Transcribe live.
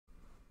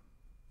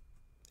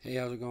Hey,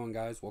 how's it going,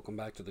 guys? Welcome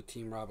back to the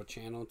Team RobbA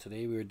channel.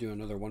 Today we are doing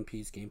another One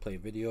Piece gameplay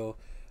video.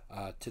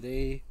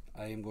 Today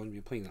I am going to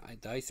be playing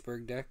the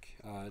Iceburg deck.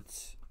 I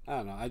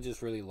don't know, I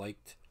just really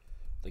liked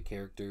the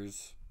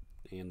characters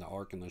and the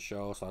arc in the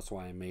show, so that's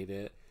why I made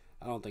it.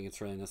 I don't think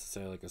it's really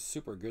necessarily like a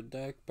super good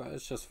deck, but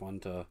it's just fun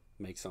to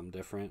make something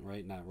different,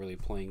 right? Not really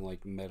playing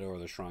like meta or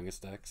the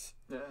strongest decks.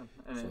 Yeah,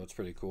 and So it's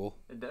pretty cool.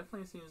 it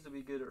definitely seems to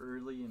be good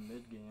early and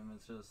mid game.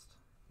 It's just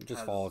It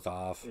just falls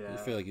off. Yeah, You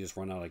feel like you just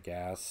run out of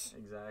gas.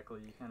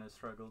 exactly. You kind of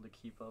struggle to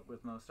keep up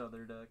with most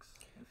other decks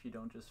if you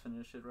don't just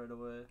finish it right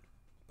away.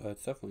 But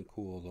it's definitely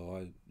cool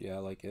though. I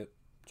like it.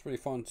 It's pretty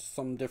fun. It's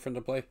something different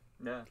to play.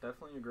 Yeah,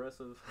 definitely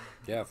aggressive.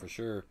 Yeah, for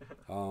sure.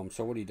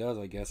 So what he does,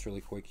 I guess,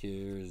 really quick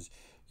here is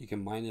you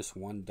can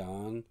 -1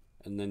 Don,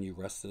 and then you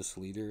rest this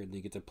leader, and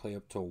you get to play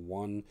up to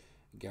one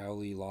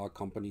Galley Law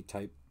Company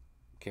type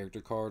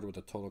character card with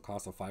a total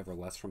cost of 5 or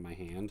less from my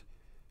hand.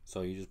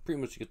 So you just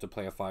pretty much get to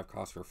play a 5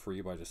 cost for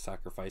free by just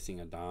sacrificing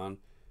a Don.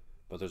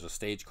 But there's a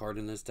stage card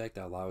in this deck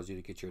that allows you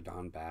to get your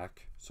Don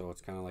back. So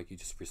it's kind of like you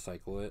just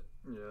recycle it.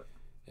 Yeah.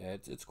 Yeah,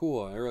 it's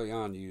cool. Early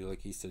on, you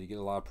like he said, you get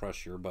a lot of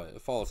pressure, but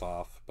it falls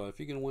off. But if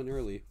you can win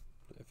early,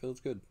 it feels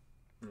good.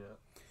 Yeah.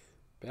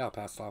 But yeah, I'll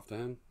pass it off to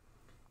him.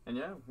 And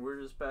yeah,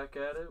 we're just back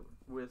at it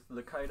with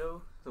the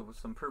Kaido. So with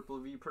some purple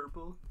v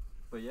purple.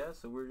 But yeah,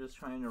 so we're just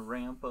trying to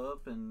ramp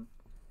up and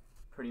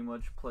pretty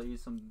much play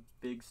some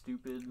big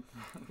stupid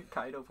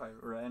Kaido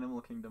pirate or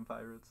Animal Kingdom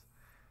pirates.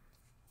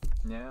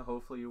 Yeah,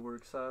 hopefully it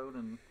works out,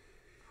 and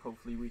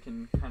hopefully we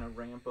can kind of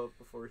ramp up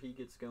before he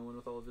gets going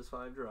with all of his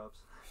 5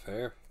 drops.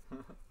 Fair.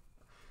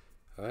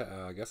 Alright,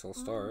 I guess I'll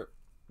start.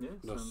 Yeah,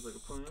 sounds like a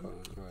plan.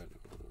 Alright,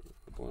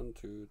 1,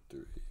 2,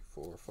 3,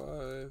 4,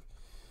 5.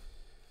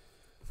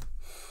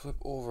 Flip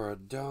over a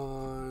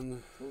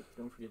Don. Oh,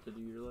 don't forget to do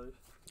your life.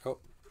 Oh,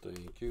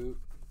 thank you.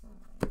 I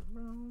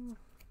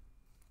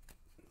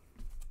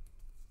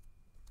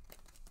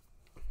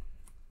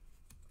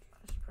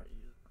should probably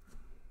use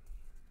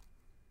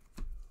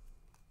it.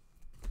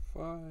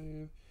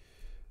 5.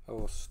 I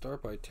will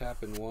start by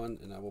tapping 1,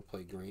 and I will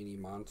play Grainy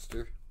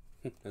Monster,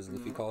 as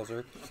Luffy calls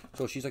her.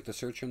 So she's like the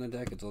searcher in the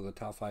deck. It's all the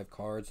top 5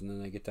 cards, and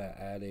then I get to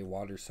add a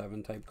Water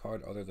 7 type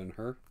card other than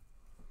her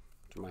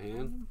to my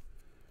hand.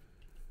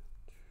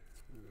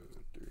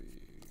 2,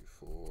 3,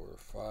 4,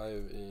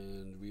 5,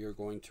 and we are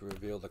going to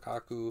reveal the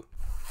Kaku.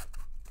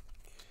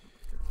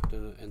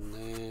 And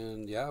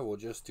then, yeah, we'll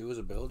just do his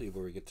ability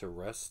where we get to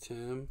rest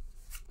him,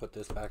 put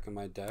this back in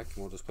my deck, and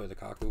we'll just play the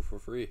Kaku for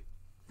free.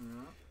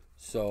 Yeah.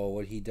 So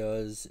what he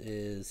does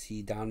is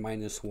he down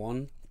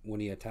 -1 when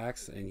he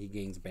attacks, and he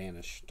gains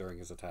banish during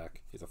his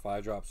attack. He's a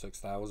 5-drop,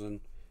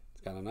 6,000.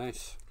 It's kind of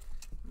nice.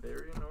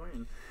 Very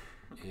annoying.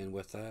 And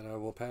with that, I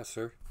will pass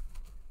her.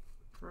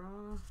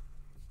 Throw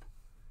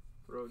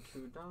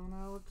 2 down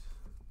out.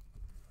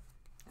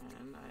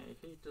 And I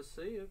hate to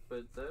say it,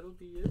 but that'll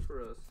be it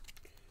for us.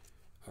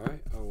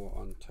 Alright, I will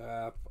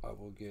untap. I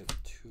will get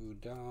 2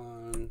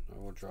 down. I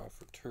will draw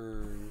for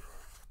turn.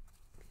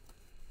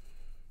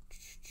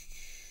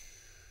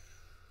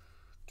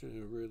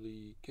 Didn't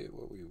really get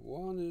what we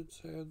wanted,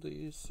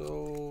 sadly,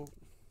 so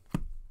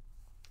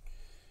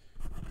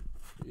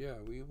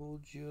yeah, we will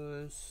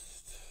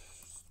just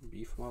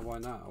beef him up. Why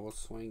not? I will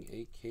swing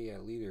 8k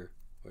at leader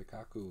with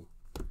Kaku.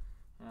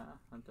 Yeah,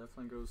 that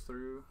definitely goes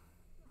through.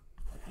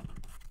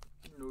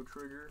 No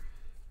trigger.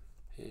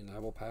 And I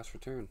will pass for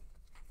turn.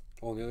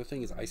 Oh, the other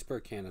thing is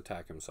Iceburg can't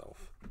attack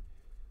himself.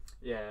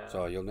 Yeah.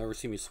 So you'll never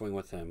see me swing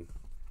with him.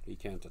 He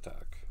can't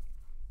attack.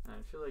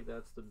 I feel like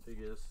that's the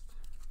biggest,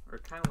 or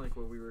kind of like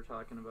what we were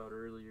talking about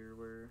earlier,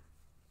 where,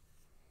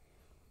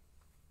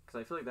 because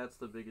I feel like that's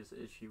the biggest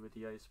issue with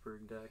the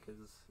Iceberg deck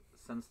is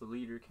since the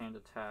leader can't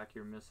attack,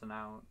 you're missing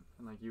out.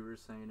 And like you were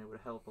saying, it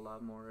would help a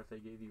lot more if they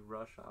gave you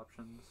rush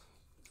options.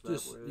 So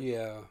Just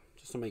yeah,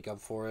 just to make up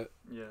for it.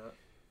 Yeah.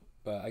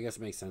 But I guess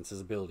it makes sense. His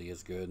ability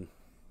is good.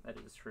 That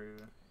is true.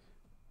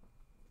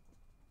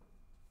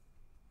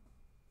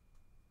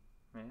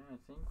 Man, I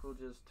think we'll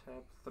just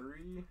tap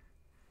 3.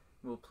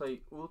 We'll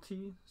play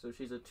Ulti, so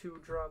she's a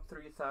 2-drop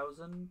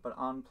 3,000, but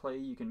on play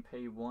you can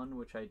pay 1,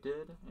 which I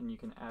did, and you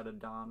can add a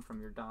Don from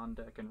your Don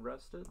deck and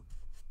rest it.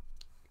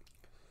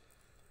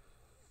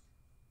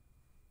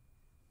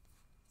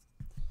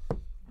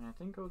 And I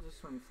think I'll just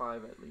swing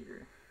 5 at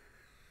leader.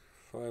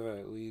 5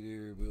 at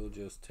leader, we'll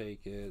just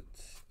take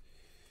it.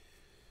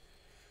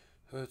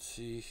 Let's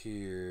see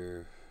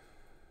here.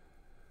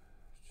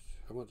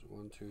 How much?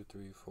 1, 2,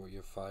 3, 4. You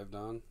have 5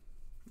 down?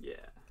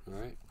 Yeah.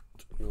 Alright.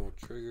 No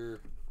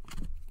trigger.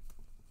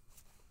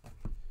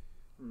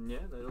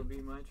 Yeah, that'll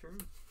be my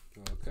turn.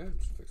 Okay,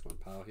 just fix my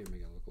pile here,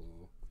 make it look a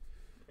little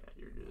Yeah,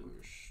 you're good.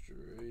 more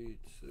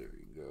straight. There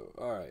we go.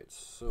 Alright,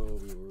 so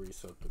we will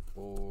reset the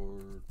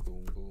board.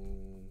 Boom,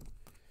 boom.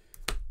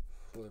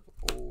 Flip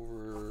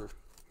over.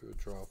 We'll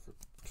draw for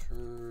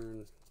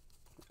turn.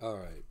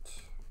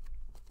 Alright.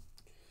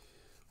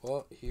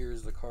 Well,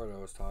 here's the card I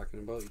was talking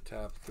about. You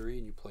tap 3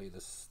 and you play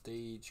the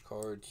stage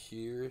card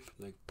here,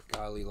 the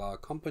Galley Law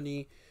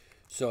Company.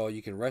 So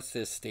you can rest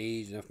this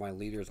stage, and if my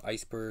leader is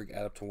Iceburg,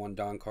 add up to 1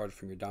 Don card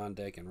from your Don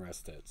deck and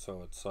rest it.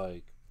 So it's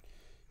like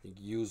you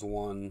use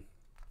 1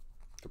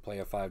 to play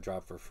a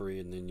 5-drop for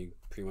free, and then you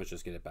pretty much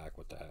just get it back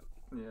with that.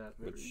 Yeah,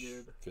 very which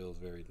good. Feels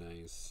very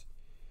nice.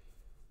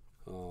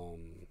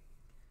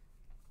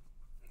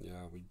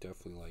 Yeah, we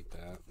definitely like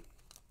that.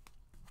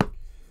 I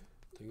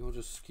think I'll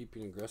just keep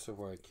being aggressive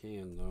where I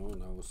can, though,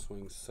 and I will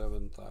swing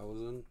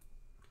 7,000.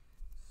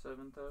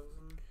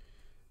 7,000?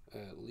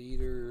 At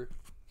leader.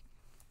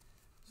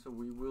 So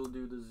we will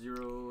do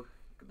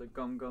the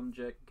Gum Gum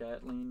Jack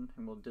Gatling,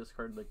 and we'll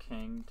discard the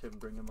King to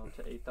bring him up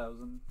to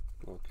 8,000.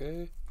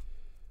 Okay.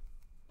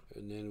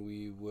 And then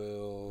we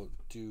will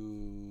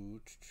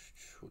do...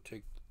 We'll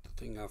take the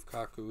thing off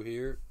Kaku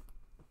here.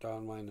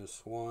 Don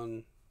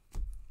 -1.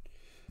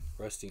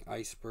 Resting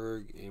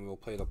Iceberg, and we'll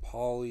play the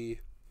Poly.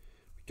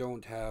 We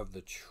don't have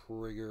the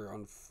trigger,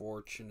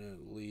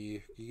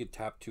 unfortunately. You could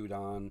tap 2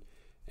 Don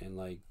and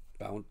like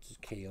bounce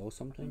KO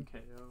something.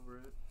 KO,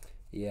 right?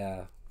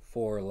 Yeah,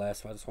 4 or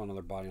less. I just want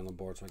another body on the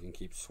board so I can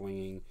keep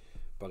swinging.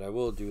 But I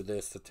will do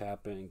this to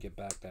tap it and get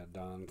back that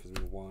Don because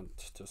we want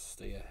to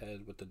stay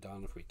ahead with the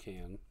Don if we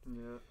can.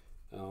 Yeah.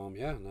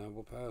 Yeah, now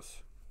we'll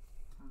pass.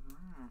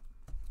 Alright.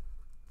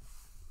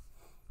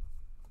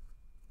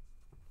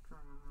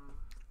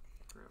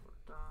 Grab a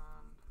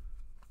Don.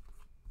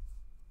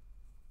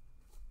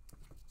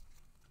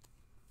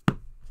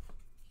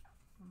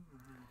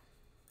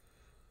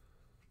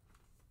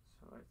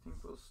 So I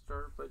think we'll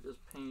start by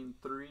just paying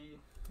 3.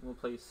 We'll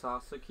play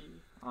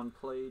Sasaki on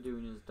play,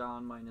 doing his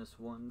Don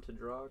 -1 to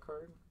draw a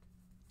card.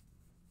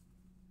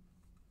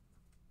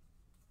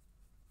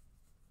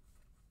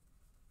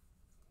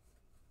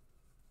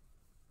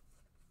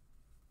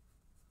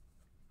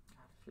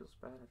 God, it feels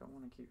bad. I don't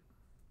want to keep.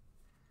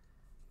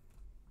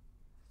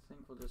 I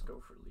think we'll just go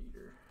for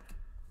leader.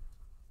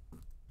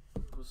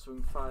 We'll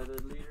swing 5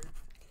 at leader.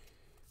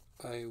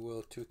 I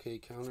will 2K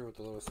counter with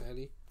the Little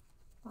Sadie.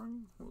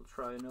 We'll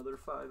try another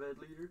 5 at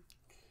leader.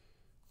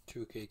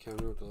 2K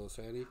counter with the Little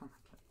Sadie.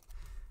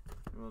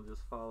 We'll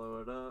just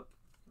follow it up.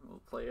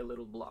 We'll play a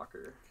little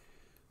blocker.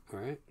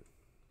 Alright.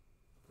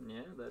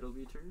 Yeah, that'll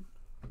be turn.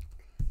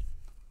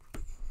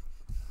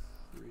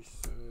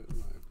 Reset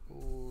my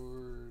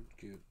board.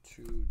 Get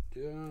 2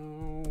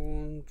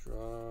 down.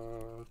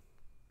 Draw.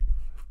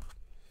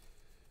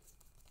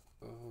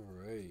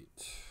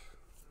 Alright.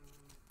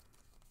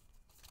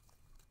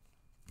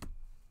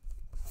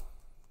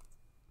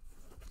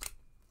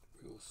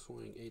 We'll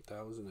swing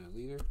 8,000 at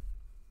leader.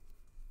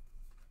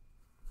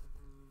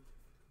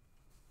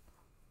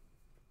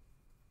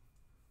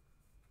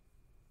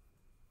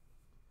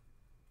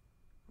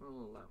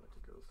 We'll allow it to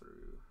go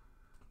through.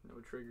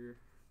 No trigger.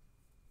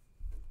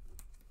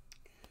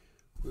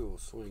 We will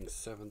swing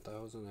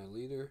 7,000 at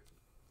leader.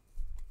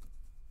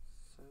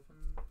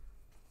 7.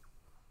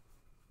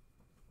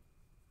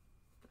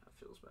 That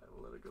feels bad.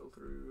 We'll let it go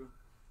through.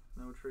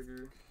 No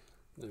trigger.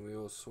 Then we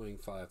will swing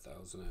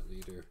 5,000 at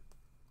leader.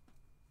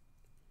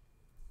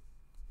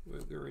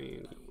 With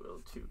green. I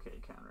will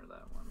 2K counter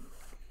that one.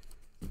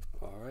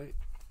 Alright.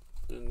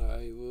 And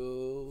I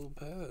will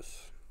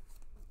pass.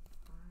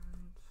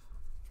 Alright.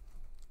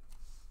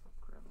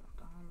 Grab my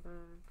Don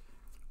back.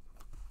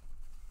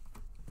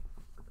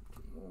 Grab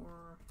 2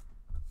 more.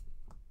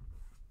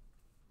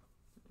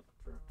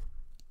 Draw.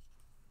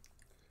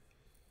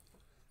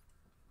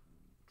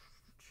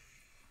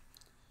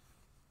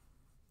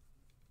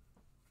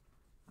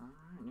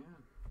 Alright,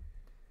 yeah.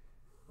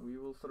 We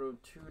will throw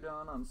 2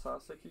 Don on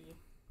Sasaki.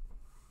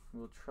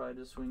 We'll try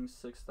to swing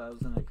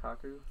 6,000 at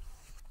Kaku.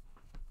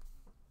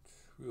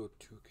 We will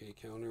 2K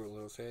counter with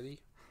Little Sadie.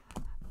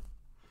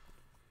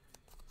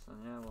 So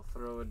yeah, we'll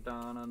throw a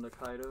Don on the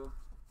Kaido.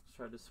 Let's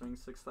try to swing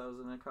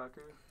 6,000 at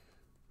Kaku.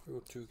 We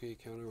will 2K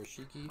counter with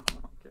Shiki.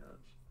 Oh my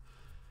gosh.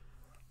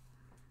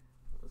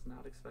 I was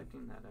not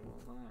expecting that, I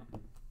won't lie.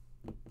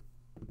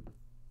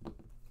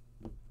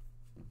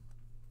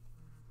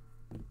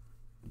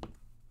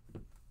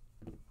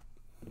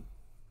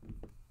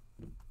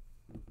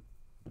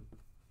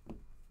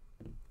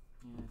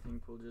 Yeah, I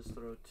think we'll just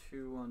throw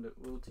 2 onto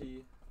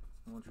ulti.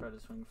 And we'll try to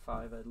swing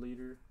 5 at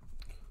leader.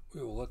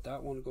 We will let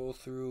that one go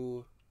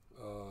through.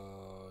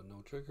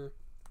 No trigger.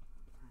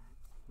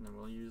 And then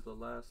we'll use the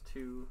last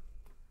 2.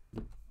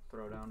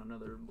 Throw down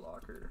another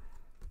blocker.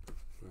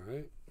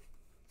 Alright.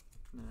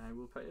 And I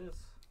will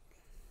pass.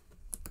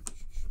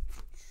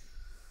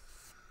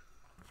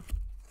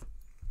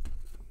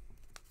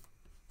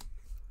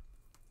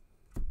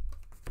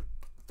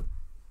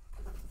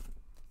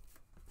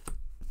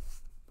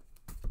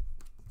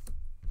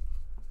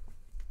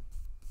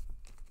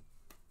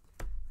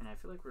 And I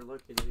feel like we're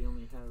lucky that he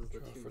only has the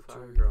Draw 2 for 5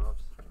 turn.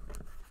 drops.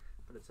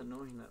 But it's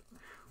annoying that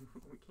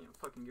we can't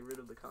fucking get rid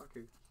of the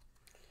Kaku.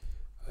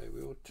 I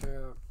will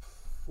tap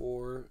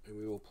 4 and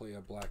we will play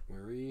a Black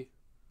Marie.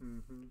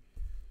 Mm-hmm.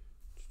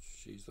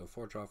 She's the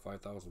 4-drop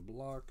 5,000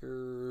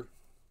 blocker.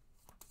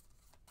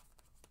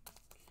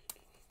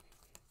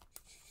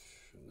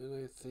 And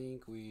then I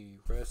think we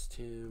rest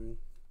him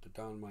to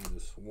Don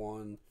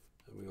 -1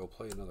 and we will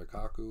play another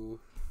Kaku.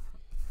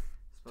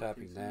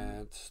 Tapping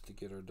that to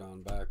get our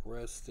Don back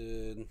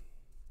rested.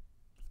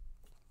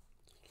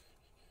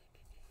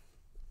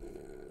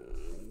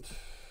 And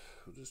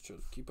we'll just try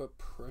to keep up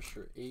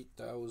pressure.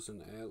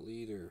 8,000 at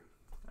leader.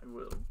 I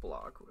will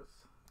block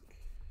with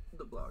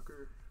the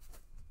blocker.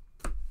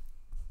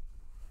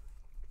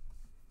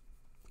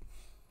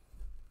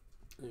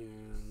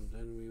 And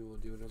then we will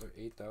do another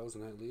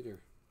 8,000 at leader.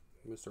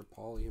 Mr.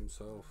 Pauly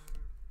himself.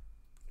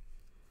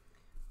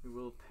 We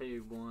will pay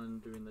 1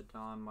 doing the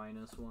Dawn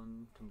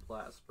 -1 to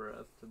Blast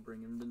Breath to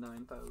bring him to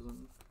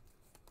 9,000.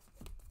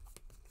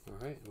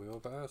 Alright, we will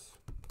pass.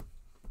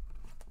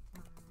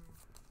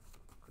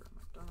 Grab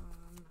my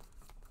Dawn.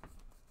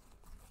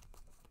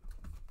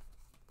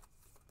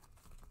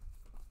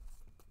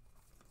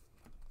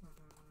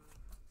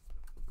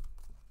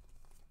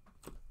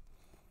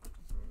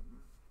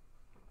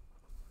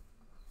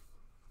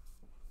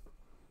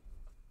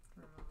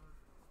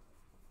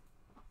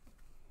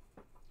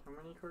 How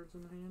many cards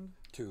in the hand?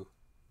 2.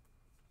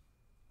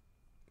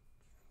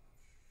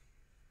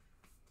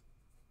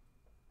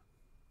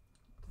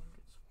 I think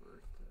it's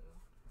worth it.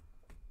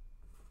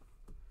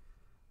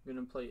 I'm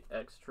gonna play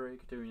X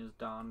Drake doing his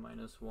Dawn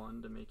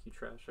 -1 to make you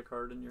trash a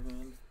card in your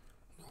hand.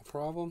 No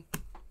problem.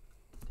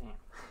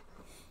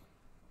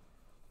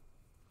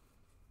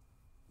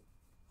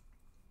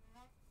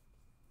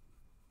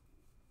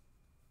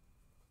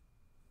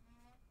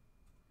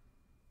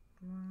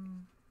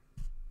 Damn.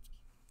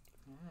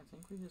 Yeah, I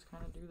think we just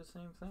kind of do the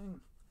same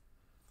thing.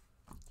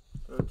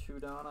 Throw 2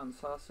 down on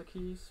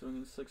Sasaki,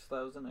 swinging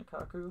 6,000 at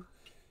Kaku.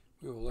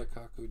 We will let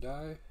Kaku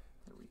die.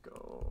 There we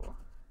go.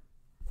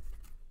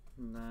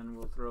 And then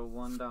we'll throw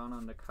 1 down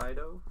on the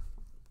Kaido,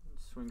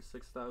 swing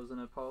 6,000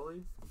 at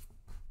Pauly.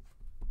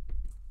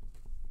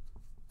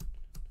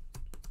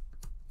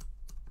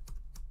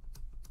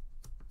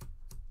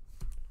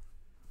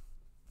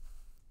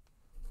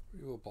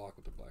 We will block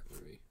with the Black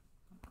Movie.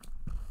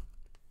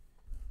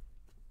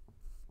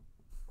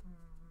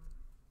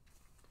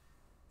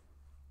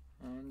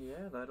 And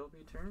yeah, that'll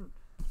be turn.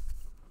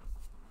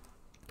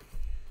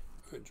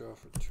 Alright, draw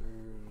for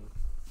turn.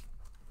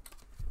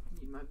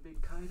 Need my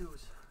big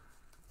Kaidos.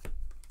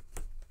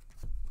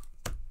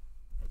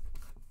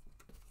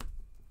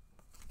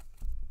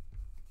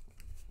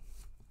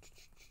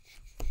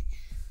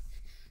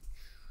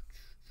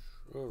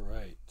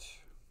 Alright.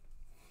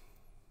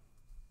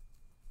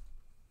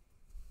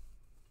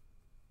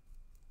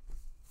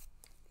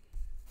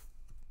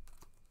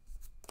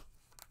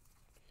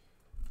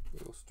 We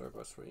will start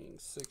by swinging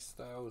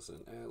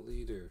 6,000 at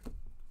leader.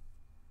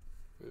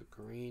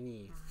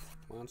 Granny.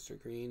 Monster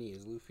Granny,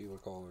 as Luffy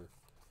would call her.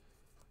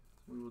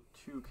 We will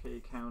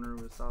 2K counter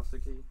with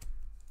Sasaki.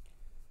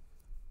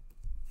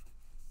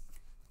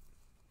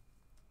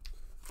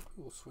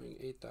 We will swing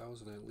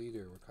 8,000 at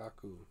leader with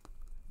Kaku.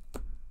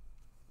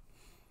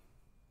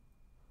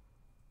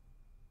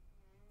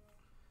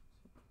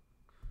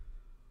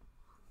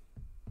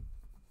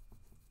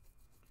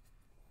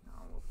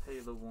 Now we'll pay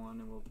the 1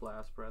 and we'll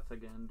Blast Breath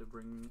again to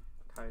bring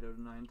Kaido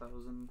to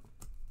 9,000.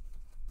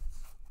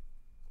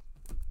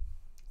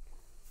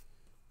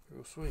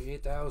 We'll swing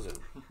 8,000.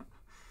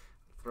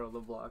 Throw the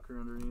blocker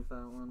underneath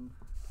that one.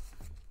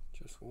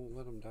 Just won't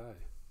let him die.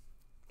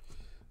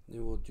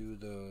 Then we'll do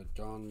the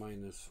Dawn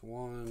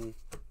 -1,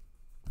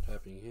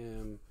 tapping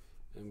him,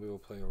 and we will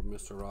play our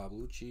Mr. Rob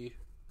Lucci.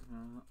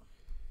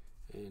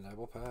 And I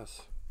will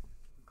pass.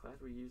 I'm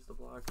glad we used the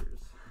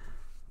blockers.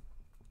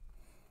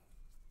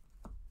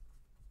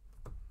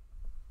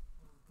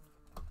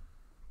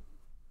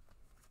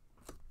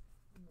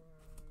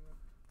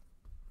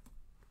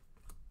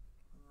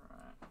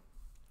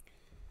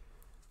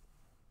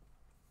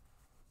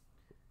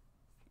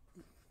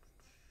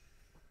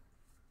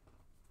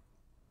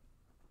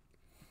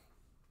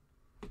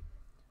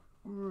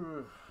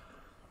 I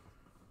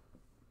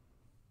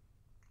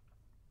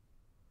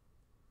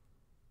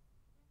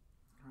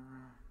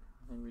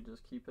think we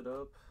just keep it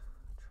up.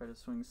 Try to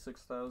swing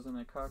 6,000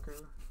 at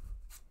Kaku.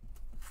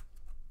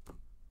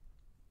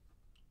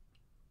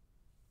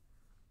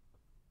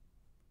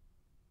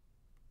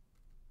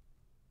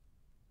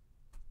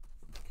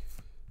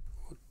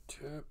 We'll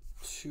tap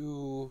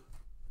 2.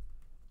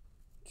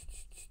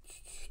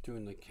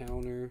 Doing the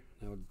counter.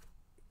 Now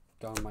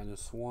Dawn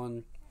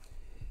 -1.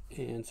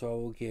 And so I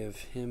will give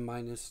him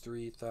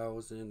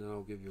 -3,000, and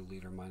I'll give you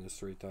leader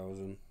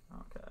 -3,000.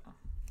 Okay.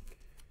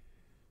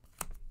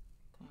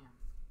 Damn.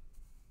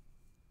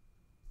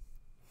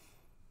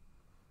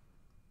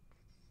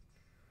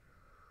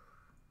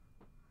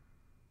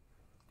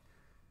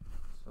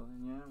 So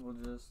then yeah, we'll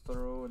just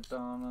throw it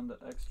down on the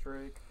X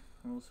Drake,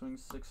 and we'll swing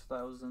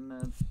 6,000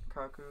 at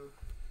Kaku.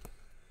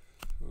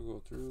 We'll go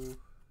through.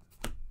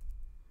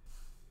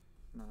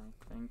 And I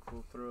think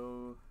we'll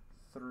throw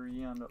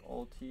 3 on the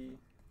ulti.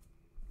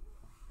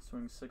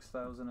 Swing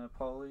 6,000 at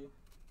Pauly.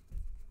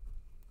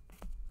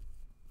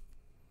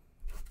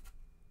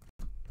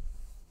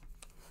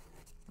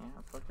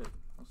 Yeah, fuck it.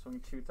 I'll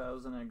swing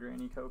 2,000 at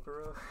Granny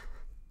Kokoro.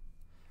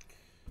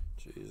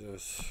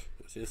 Jesus.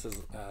 This is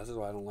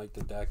why I don't like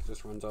the deck. It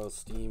just runs out of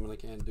steam and I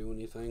can't do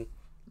anything.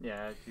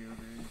 Yeah, I do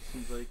agree.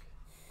 Seems like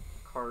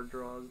card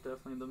draw is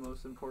definitely the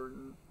most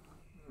important.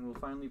 And we'll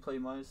finally play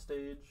my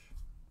stage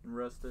and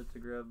rest it to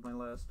grab my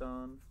last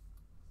Dawn.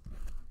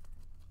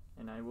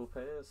 And I will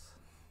pass.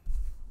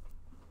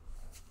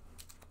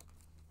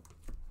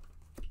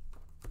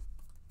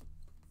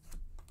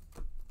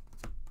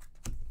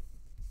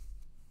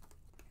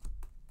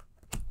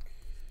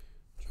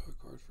 Draw a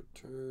card for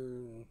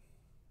turn.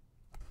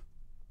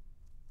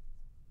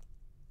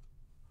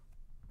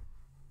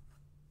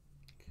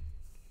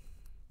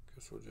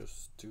 Guess we'll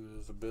just do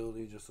his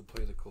ability just to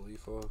play the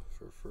Khalifa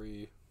for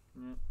free.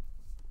 Yeah.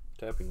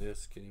 Tapping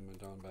this, getting my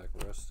Dawn back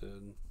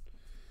rested.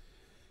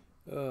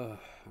 I don't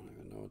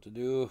even know what to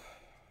do.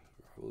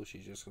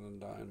 She's just gonna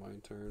die in my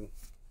turn.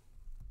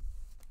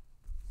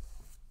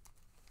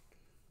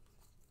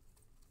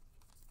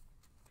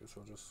 Guess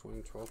I'll just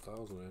swing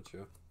 12,000 at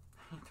you.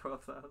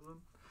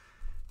 12,000?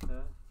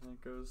 Yeah,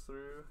 that goes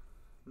through.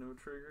 No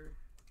trigger.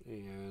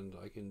 And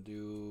I can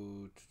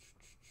do...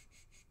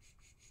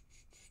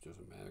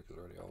 Doesn't matter because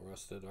already all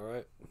rested.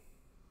 Alright.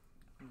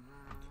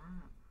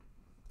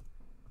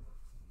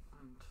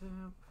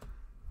 Untap.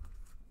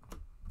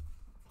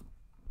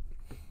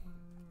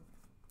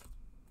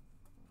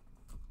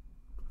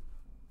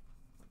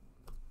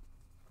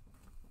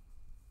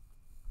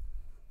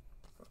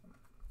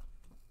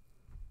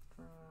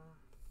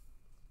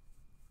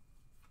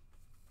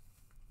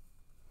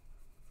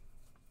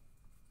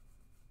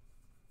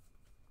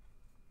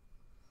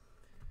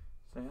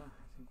 So yeah, I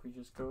think we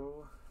just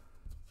go.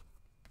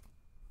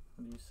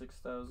 We'll do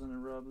 6,000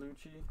 and Rob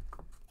Lucci.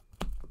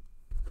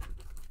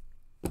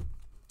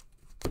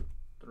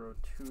 Throw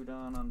 2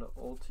 down onto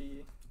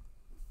ulti.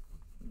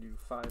 Do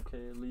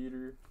 5k a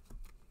leader.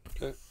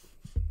 Okay.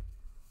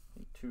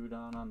 2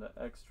 down onto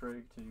X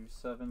Drake to do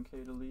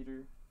 7k to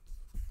leader.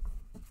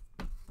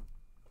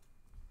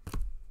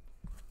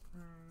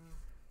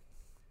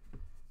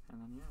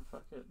 And then yeah,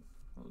 fuck it.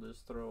 We'll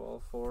just throw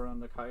all 4 on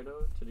the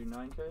Kaido to do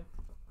 9k.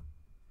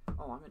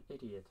 Oh, I'm an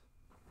idiot.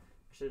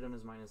 I should have done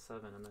his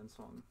 -7 and then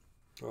swung.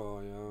 Oh,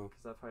 yeah.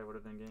 Because that probably would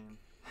have been game.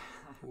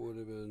 Would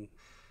have been.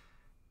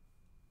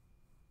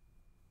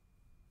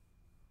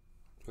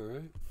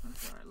 Alright.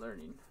 That's alright,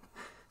 learning.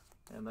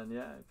 And then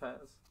yeah, I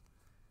pass.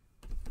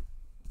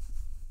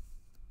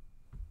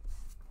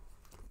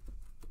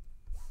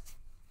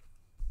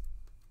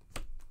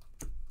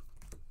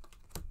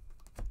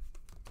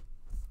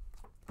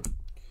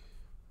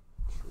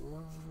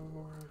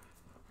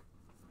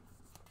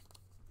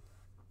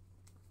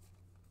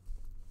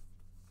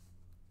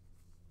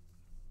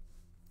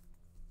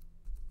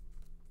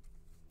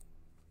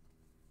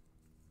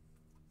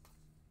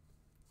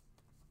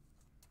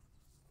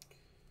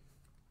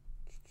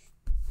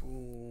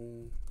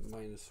 Boom.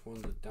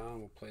 -1 to down.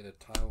 We'll play the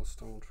Tile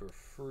Stone for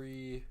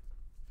free.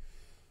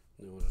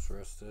 Then we'll just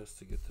rest this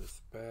to get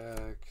this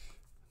back.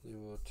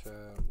 Then we'll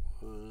tap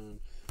 1,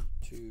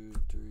 2,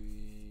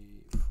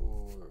 3,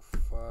 4,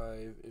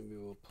 5, and we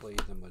will play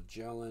the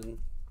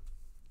Magellan.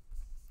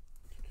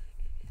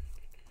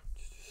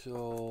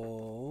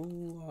 So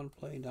on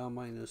play down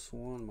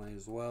 -1, might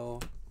as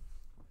well.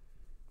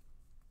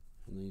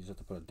 And then you just have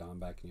to put a Dom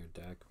back in your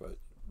deck, but it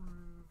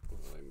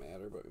doesn't really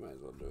matter, but we might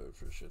as well do it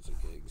for shits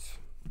and gigs.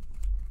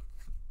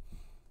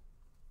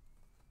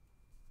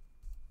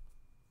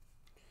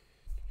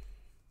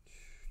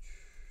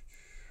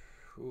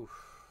 Oof,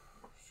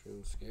 it's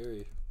feeling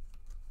scary.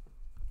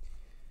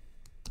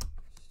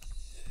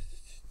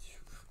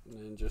 And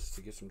then just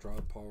to get some draw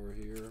power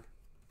here,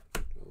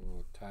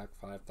 we'll attack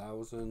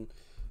 5,000.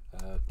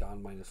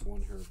 Down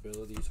 -1 her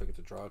ability, so I get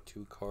to draw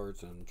 2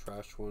 cards and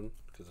trash 1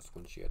 because that's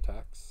when she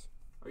attacks.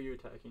 Are you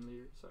attacking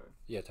leader? Sorry.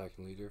 Yeah,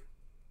 attacking leader.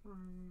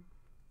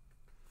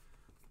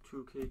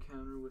 2k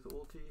counter with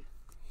ulti.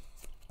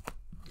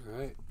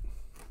 Alright.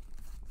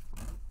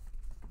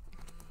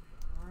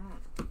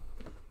 Alright.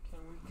 Can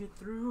we get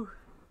through?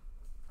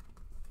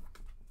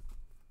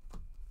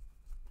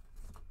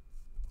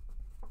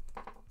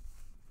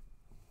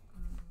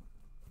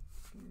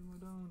 Give me my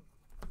Dawn.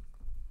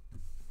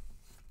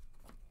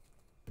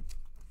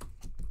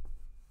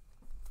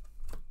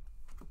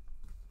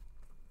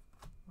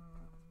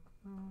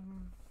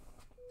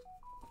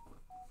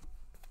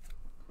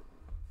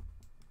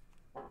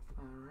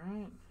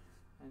 Alright,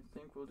 I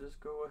think we'll just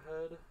go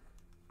ahead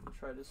and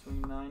try to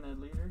swing 9 at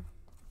leader.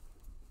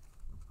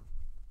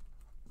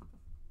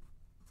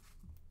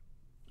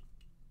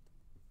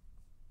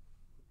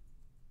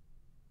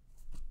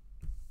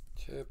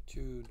 Tap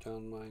 2,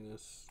 down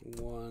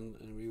 -1,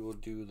 and we will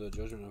do the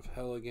Judgment of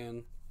Hell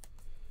again.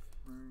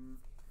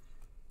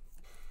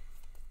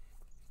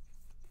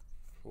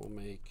 We'll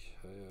make,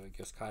 I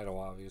guess, Kaido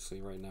obviously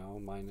right now,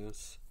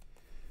 minus.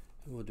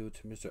 And we'll do it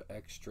to Mr.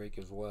 X Drake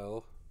as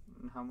well.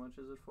 And how much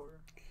is it for?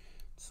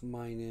 It's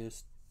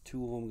minus.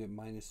 2 of them get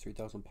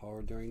 -3,000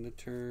 power during the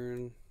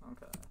turn.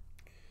 Okay.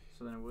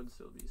 So then it would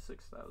still be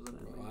 6,000.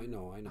 I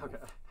know. Okay.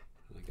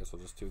 And I guess I'll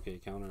just 2k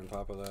counter on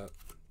top of that.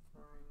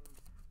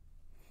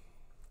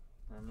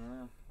 And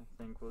yeah, I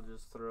think we'll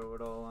just throw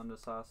it all onto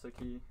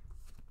Sasaki.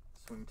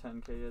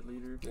 Doing 10k at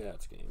leader. Yeah,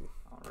 it's game.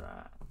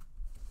 Alright.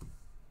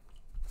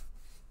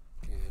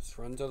 Yeah, it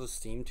runs out of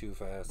steam too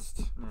fast.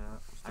 Yeah.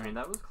 I mean,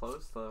 that was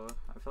close, though.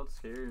 I felt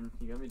scared.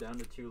 You got me down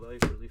to 2 life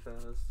really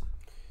fast.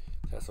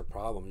 That's the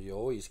problem. You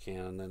always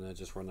can, and then it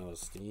just run out of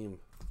steam.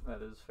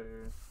 That is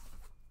fair.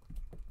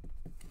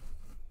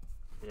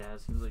 Yeah,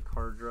 it seems like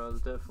card draw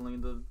is definitely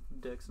the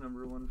deck's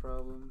 #1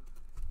 problem.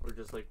 Or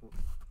just, like,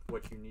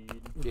 what you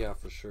need. Yeah,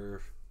 for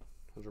sure.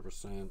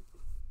 100%.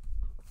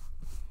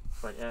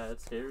 But yeah,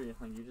 it's scary.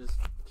 Like, you just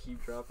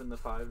keep dropping the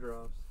 5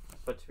 drops.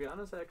 But to be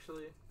honest,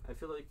 actually, I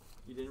feel like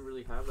you didn't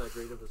really have that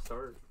great of a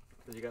start.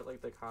 Because you got,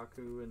 like, the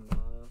Kaku and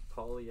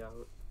Polly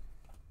out.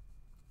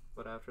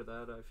 But after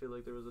that, I feel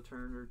like there was a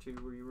turn or two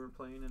where you weren't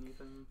playing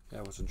anything. Yeah,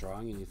 I wasn't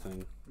drawing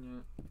anything.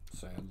 Yeah.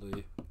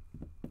 Sadly.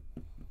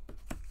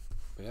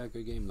 But yeah,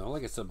 good game though.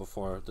 Like I said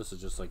before, this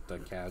is just like the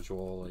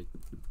casual, like,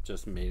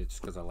 just made it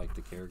just because I like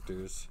the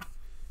characters.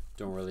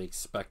 Don't really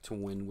expect to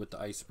win with the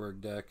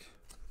Iceburg deck.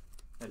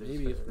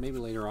 Maybe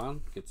later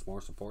on gets more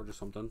support or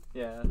something.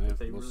 Yeah, Yeah, if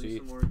they we'll release see.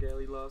 some more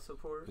Galley Law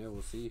support. Yeah,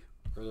 we'll see.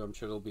 Further, I'm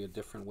sure there'll be a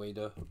different way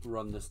to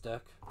run this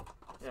deck.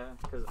 Yeah,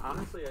 because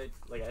honestly,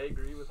 I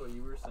agree with what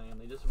you were saying.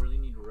 They just really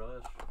need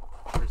rush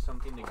or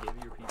something to give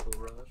your people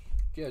rush.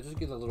 Yeah, just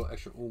get a little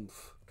extra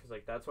oomph. Because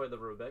like that's why the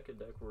Rebecca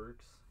deck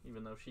works,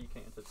 even though she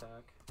can't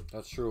attack.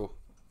 That's true.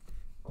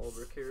 All of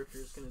her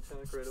characters can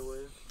attack right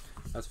away.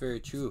 That's very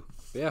true.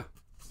 But yeah.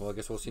 Well, I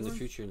guess we'll see in the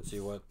future and see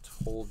what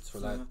holds for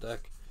that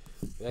deck.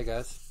 Yeah,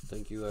 guys.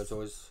 Thank you as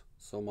always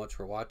so much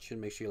for watching.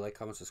 Make sure you like,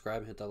 comment,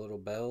 subscribe, hit that little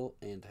bell,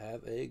 and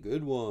have a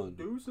good one.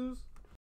 Deuces.